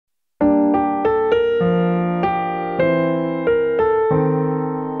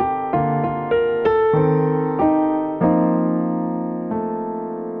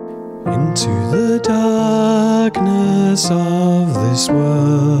this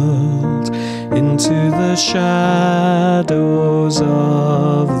world, into the shadows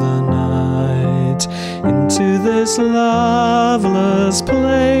of the night. Into this loveless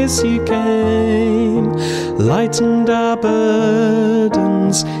place you came, lightened our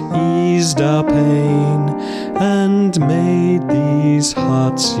burdens, eased our pain, and made these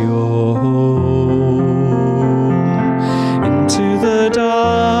hearts your home. Into the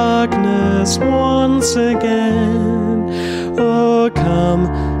darkness once again, oh come,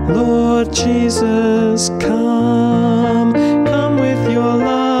 Lord Jesus, come. Come with your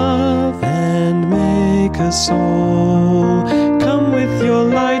love and make us whole. Come with your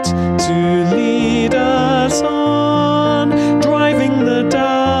light to lead us on, driving the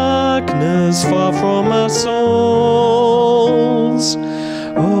darkness far from our souls.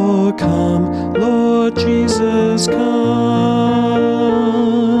 Oh come, Lord Jesus, come.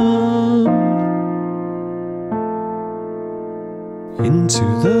 Into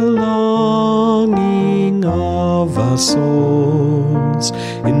the longing of our souls,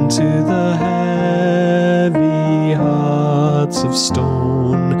 into the heavy hearts of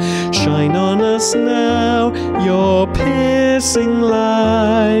stone, shine on us now your piercing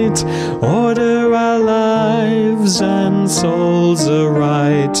light. Order our lives and souls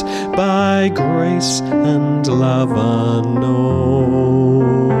aright, by grace and love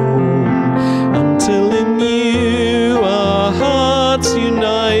unknown, until in you our hearts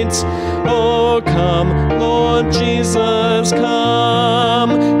unite. Oh come, Lord Jesus,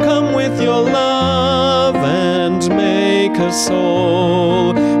 come. Come with your love and make us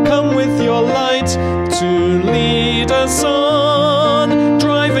whole. Come with your light to lead us on,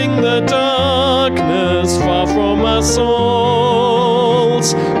 driving the darkness far from our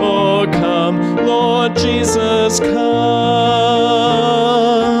souls. Oh come, Lord Jesus, come.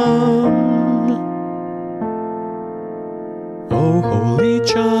 O holy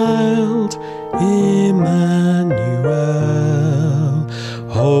child, Emmanuel,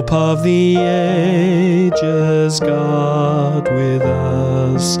 hope of the ages, God with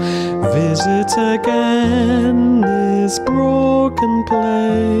us, visit again this broken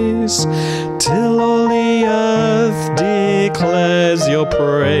place, till all the earth declares your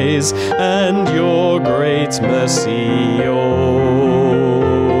praise and your great mercy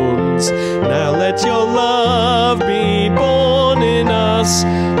owns. Now let your love be born in us.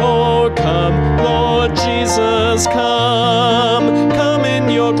 Oh come, Lord Jesus, come. Come in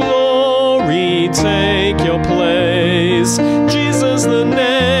your glory, take your place. Jesus, the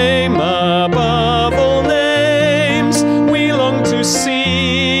name above all names, we long to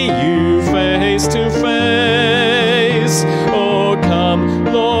see you face to face. Oh come,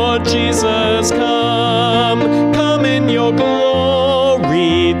 Lord Jesus, come. Come in your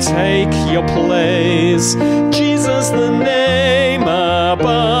glory, take your place. Jesus, the name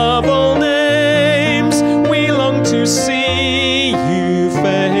above all names, we long to see you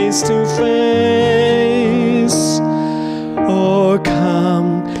face to face. Oh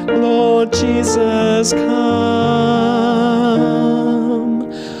come, Lord Jesus, come.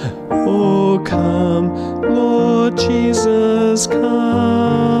 Oh come, Lord Jesus, come.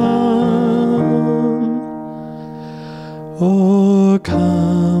 Oh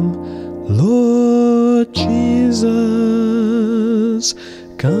come, Lord Jesus,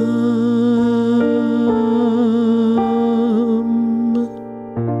 come.